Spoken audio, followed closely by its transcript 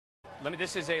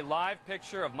This is a live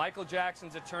picture of Michael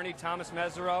Jackson's attorney, Thomas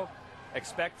Mesereau.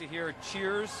 Expect to hear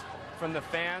cheers from the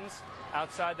fans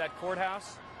outside that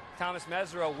courthouse. Thomas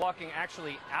Mesereau walking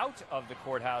actually out of the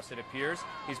courthouse, it appears.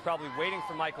 He's probably waiting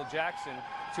for Michael Jackson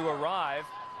to arrive,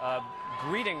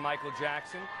 greeting Michael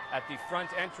Jackson at the front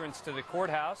entrance to the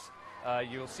courthouse.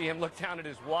 You'll see him look down at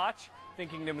his watch,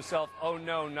 thinking to himself, oh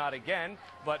no, not again.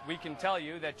 But we can tell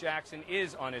you that Jackson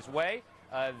is on his way,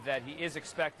 that he is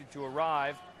expected to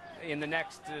arrive in the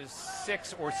next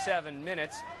 6 or 7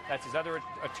 minutes. That's his other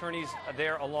attorneys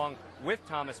there along with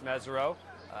Thomas Mesereau.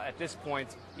 At this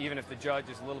point, even if the judge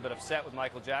is a little bit upset with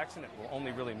Michael Jackson, it will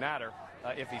only really matter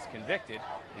if he's convicted,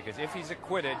 because if he's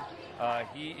acquitted,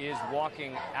 he is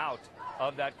walking out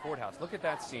of that courthouse. Look at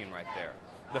that scene right there.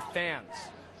 The fans,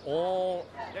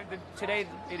 today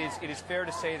it is fair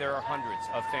to say there are hundreds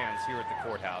of fans here at the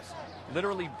courthouse,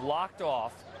 literally blocked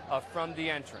off from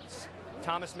the entrance.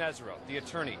 Thomas Mesereau, the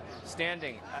attorney,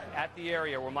 standing at the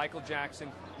area where Michael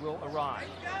Jackson will arrive.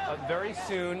 Very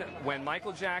soon, when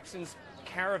Michael Jackson's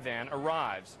caravan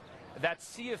arrives, that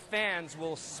sea of fans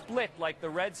will split like the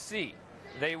Red Sea.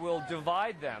 They will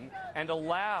divide them and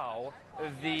allow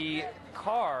the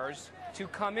cars to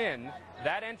come in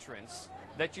that entrance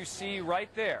that you see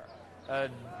right there,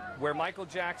 where Michael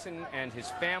Jackson and his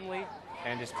family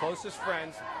and his closest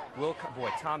friends will come. Boy,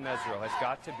 Tom Mesereau has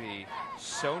got to be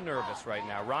so nervous right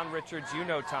now. Ron Richards, you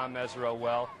know Tom Mesereau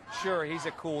well. Sure, he's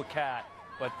a cool cat,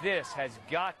 but this has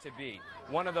got to be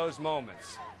one of those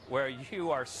moments where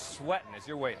you are sweating as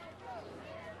you're waiting.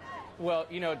 Well,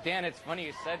 you know, Dan, it's funny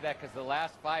you said that, because the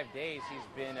last 5 days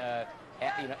he's been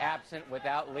absent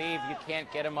without leave. You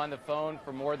can't get him on the phone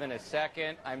for more than a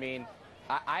second. I mean,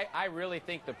 I really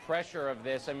think the pressure of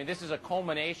this, I mean, this is a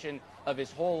culmination of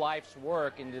his whole life's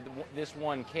work into this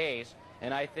one case,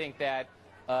 and I think that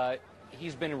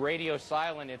he's been radio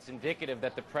silent. It's indicative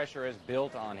that the pressure is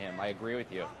built on him. I agree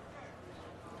with you.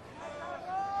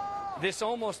 This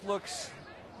almost looks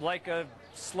like a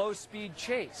slow-speed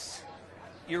chase,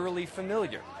 eerily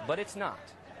familiar, but it's not.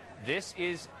 This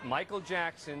is Michael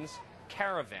Jackson's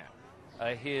caravan,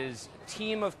 his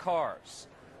team of cars,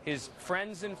 his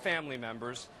friends and family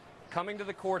members coming to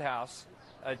the courthouse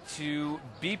to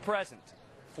be present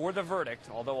for the verdict,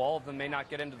 although all of them may not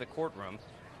get into the courtroom.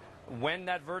 When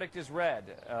that verdict is read,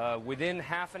 within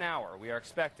half an hour, we are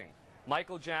expecting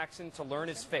Michael Jackson to learn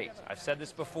his fate. I've said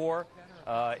this before.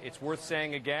 It's worth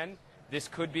saying again. This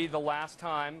could be the last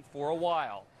time for a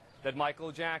while that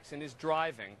Michael Jackson is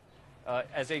driving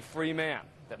as a free man,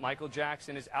 that Michael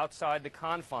Jackson is outside the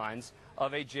confines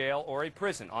of a jail or a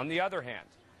prison. On the other hand,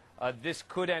 this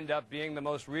could end up being the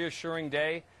most reassuring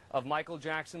day of Michael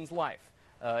Jackson's life.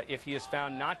 If he is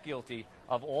found not guilty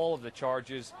of all of the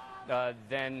charges,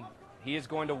 then he is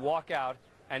going to walk out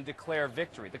and declare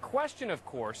victory. The question, of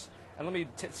course, and let me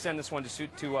send this one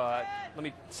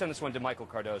to Michael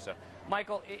Cardoza.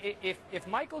 Michael, if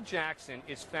Michael Jackson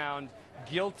is found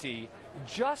guilty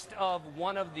just of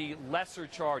one of the lesser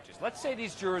charges, let's say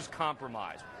these jurors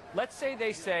compromise. Let's say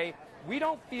they say, we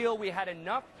don't feel we had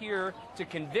enough here to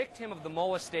convict him of the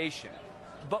molestation,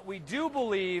 but we do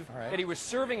believe that he was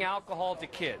serving alcohol to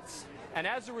kids. And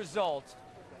as a result,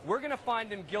 we're going to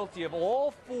find him guilty of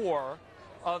all 4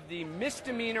 of the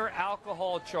misdemeanor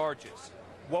alcohol charges.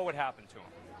 What would happen to him?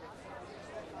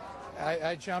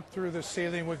 I jumped through the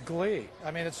ceiling with glee.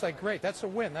 I mean, it's like, great, that's a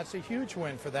win. That's a huge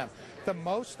win for them. The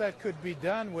most that could be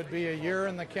done would be a year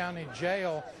in the county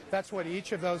jail. That's what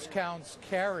each of those counts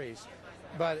carries.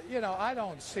 But, you know, I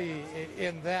don't see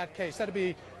in that case, that'd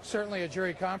be certainly a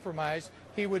jury compromise.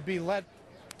 He would be let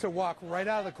to walk right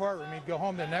out of the courtroom. He'd go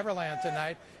home to Neverland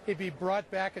tonight. He'd be brought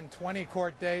back in 20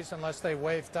 court days unless they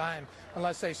waive time,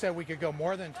 unless they said we could go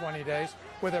more than 20 days.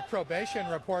 With a probation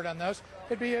report on those,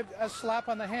 it'd be a slap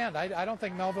on the hand. I don't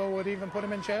think Melville would even put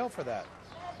him in jail for that.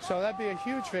 So that'd be a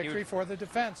huge victory for the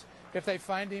defense. If they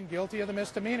find him guilty of the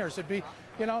misdemeanors, it'd be,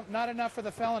 you know, not enough for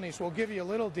the felonies. We'll give you a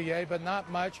little DA, but not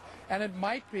much. And it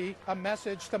might be a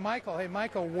message to Michael. Hey,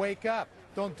 Michael, wake up.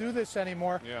 Don't do this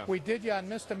anymore. Yeah. We did you on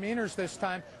misdemeanors this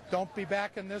time. Don't be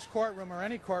back in this courtroom or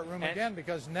any courtroom again,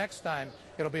 because next time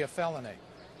it'll be a felony.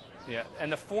 Yeah,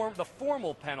 and the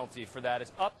formal penalty for that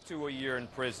is up to a year in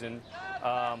prison.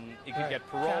 You can get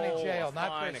parole, county jail, a fine,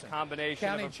 not prison. A combination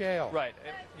county of jail. Right.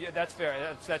 Yeah, that's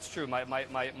fair. That's true.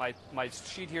 My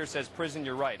sheet here says prison.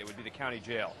 You're right. It would be the county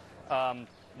jail.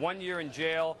 1 year in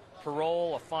jail,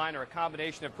 parole, a fine, or a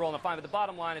combination of parole and a fine. But the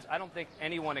bottom line is, I don't think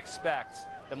anyone expects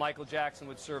that Michael Jackson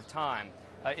would serve time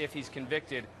if he's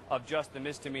convicted of just the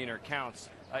misdemeanor counts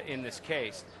in this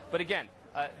case. But again,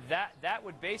 that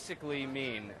would basically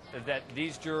mean that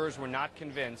these jurors were not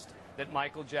convinced that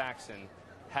Michael Jackson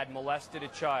had molested a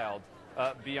child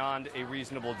beyond a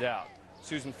reasonable doubt.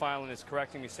 Susan Filan is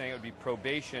correcting me, saying it would be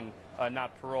probation,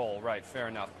 not parole. Right, fair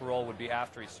enough. Parole would be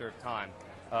after he served time.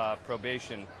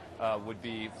 Probation would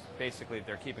be basically if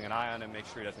they're keeping an eye on him, make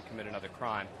sure he doesn't commit another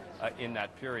crime in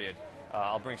that period.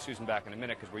 I'll bring Susan back in a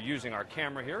minute because we're using our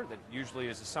camera here that usually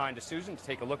is assigned to Susan to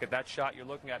take a look at that shot you're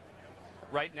looking at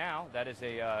right now. That is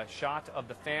a shot of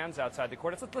the fans outside the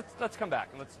court. Let's come back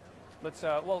and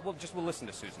we'll listen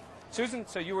to Susan. Susan,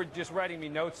 so you were just writing me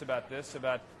notes about this,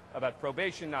 about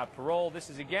probation, not parole. This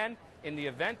is again in the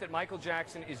event that Michael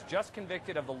Jackson is just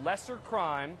convicted of the lesser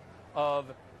crime of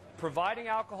providing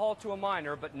alcohol to a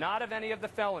minor, but not of any of the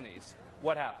felonies.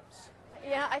 What happens?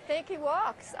 Yeah, I think he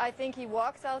walks. I think he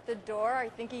walks out the door. I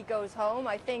think he goes home.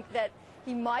 I think that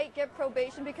he might get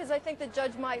probation because I think the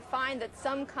judge might find that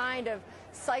some kind of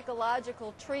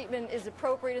psychological treatment is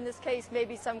appropriate in this case,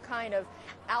 maybe some kind of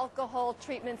alcohol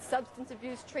treatment, substance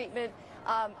abuse treatment.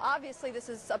 Obviously, this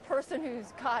is a person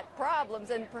who's got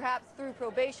problems, and perhaps through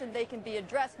probation they can be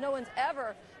addressed. No one's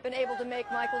ever been able to make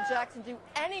Michael Jackson do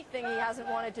anything he hasn't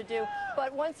wanted to do.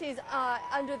 But once he's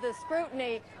under the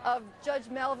scrutiny of Judge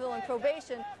Melville and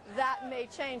probation, that may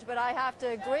change. But I have to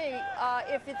agree,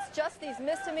 if it's just these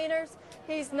misdemeanors,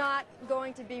 he's not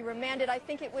going to be remanded. I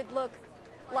think it would look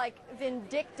like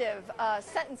vindictive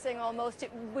sentencing almost.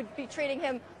 It would be treating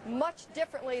him much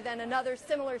differently than another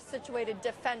similar situated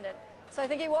defendant. So I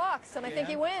think he walks, and I think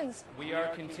he wins. We are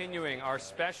continuing our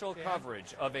special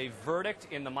coverage of a verdict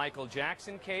in the Michael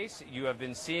Jackson case. You have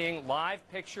been seeing live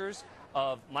pictures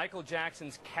of Michael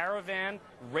Jackson's caravan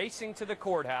racing to the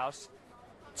courthouse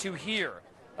to hear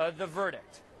the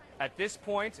verdict. At this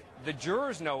point, the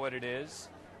jurors know what it is.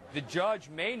 The judge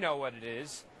may know what it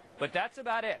is, but that's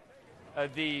about it.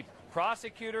 The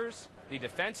prosecutors, the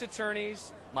defense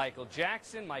attorneys, Michael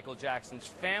Jackson, Michael Jackson's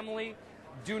family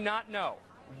do not know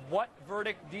what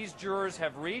verdict these jurors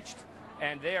have reached,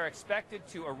 and they are expected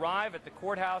to arrive at the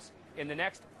courthouse in the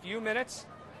next few minutes.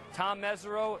 Tom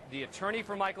Mesereau, the attorney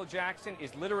for Michael Jackson,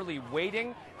 is literally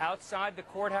waiting outside the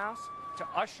courthouse to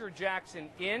usher Jackson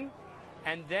in,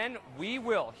 and then we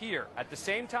will hear, at the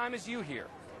same time as you hear,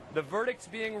 the verdicts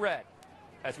being read,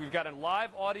 as we've got a live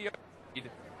audio feed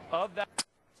of that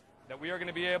we are going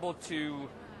to be able to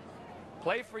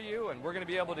play for you, and we're going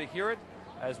to be able to hear it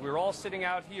as we're all sitting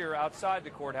out here outside the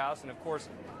courthouse. And of course,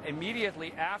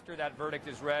 immediately after that verdict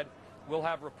is read, we'll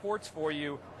have reports for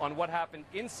you on what happened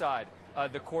inside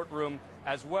the courtroom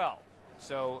as well.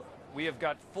 So we have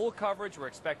got full coverage. We're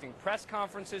expecting press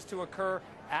conferences to occur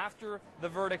after the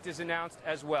verdict is announced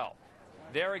as well.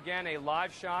 There again, a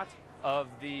live shot of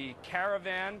the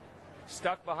caravan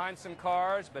stuck behind some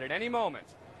cars, but at any moment,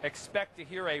 expect to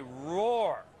hear a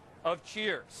roar of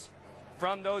cheers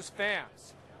from those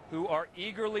fans who are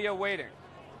eagerly awaiting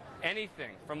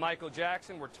anything from Michael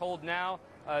Jackson. We're told now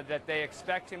that they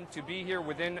expect him to be here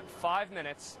within 5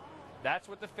 minutes. That's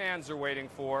what the fans are waiting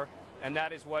for, and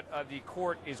that is what the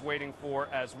court is waiting for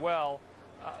as well.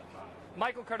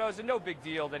 Michael Cardoza, no big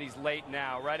deal that he's late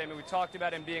now, right? I mean, we talked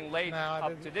about him being late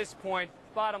up to this point.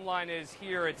 Bottom line is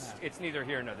here, it's neither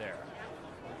here nor there.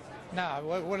 Now,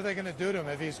 what are they going to do to him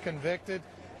if he's convicted?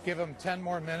 Give him 10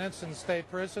 more minutes in state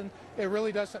prison? It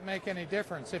really doesn't make any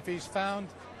difference. If he's found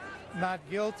not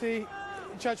guilty,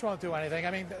 the judge won't do anything.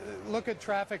 I mean, look at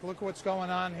traffic, look at what's going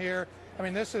on here. I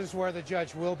mean, this is where the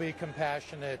judge will be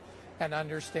compassionate and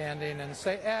understanding and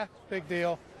say, big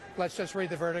deal, let's just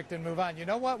read the verdict and move on. You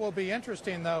know what will be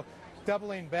interesting, though,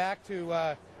 doubling back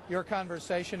to your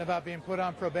conversation about being put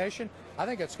on probation? I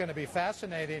think it's going to be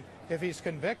fascinating if he's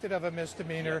convicted of a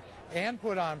misdemeanor and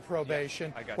put on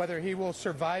probation, whether he will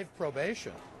survive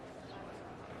probation.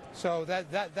 So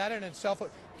that in itself,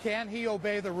 can he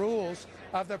obey the rules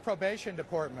of the probation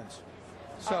departments?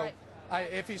 So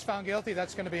if he's found guilty,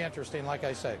 that's going to be interesting, like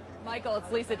I say. Michael,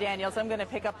 it's Lisa Daniels. I'm going to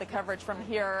pick up the coverage from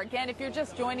here. Again, if you're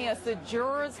just joining us, the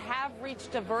jurors have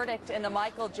reached a verdict in the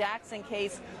Michael Jackson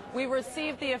case. We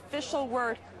received the official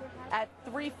word at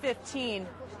 3:15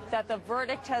 that the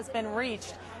verdict has been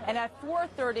reached. And at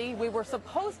 4:30, we were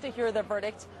supposed to hear the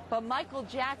verdict, but Michael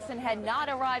Jackson had not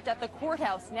arrived at the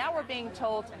courthouse. Now we're being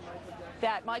told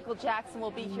that Michael Jackson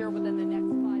will be here within the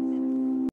next